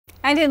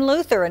And in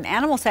Luther, an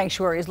animal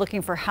sanctuary is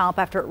looking for help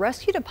after it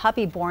rescued a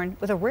puppy born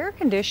with a rare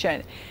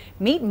condition.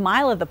 Meet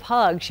Mila the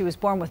pug. She was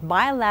born with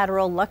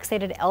bilateral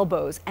luxated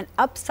elbows and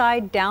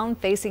upside down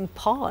facing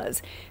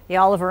paws. The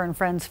Oliver and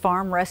Friends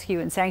Farm Rescue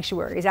and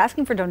Sanctuary is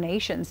asking for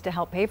donations to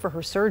help pay for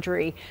her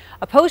surgery.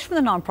 A post from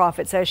the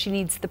nonprofit says she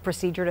needs the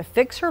procedure to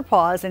fix her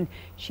paws and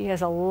she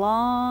has a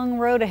long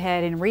road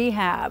ahead in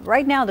rehab.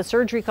 Right now, the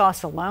surgery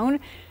costs alone,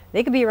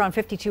 they could be around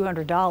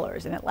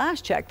 $5,200, and at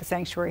last check, the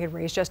sanctuary had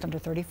raised just under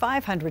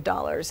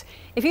 $3,500.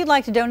 If you'd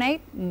like to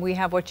donate, we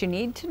have what you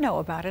need to know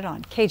about it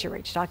on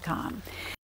KJRH.com.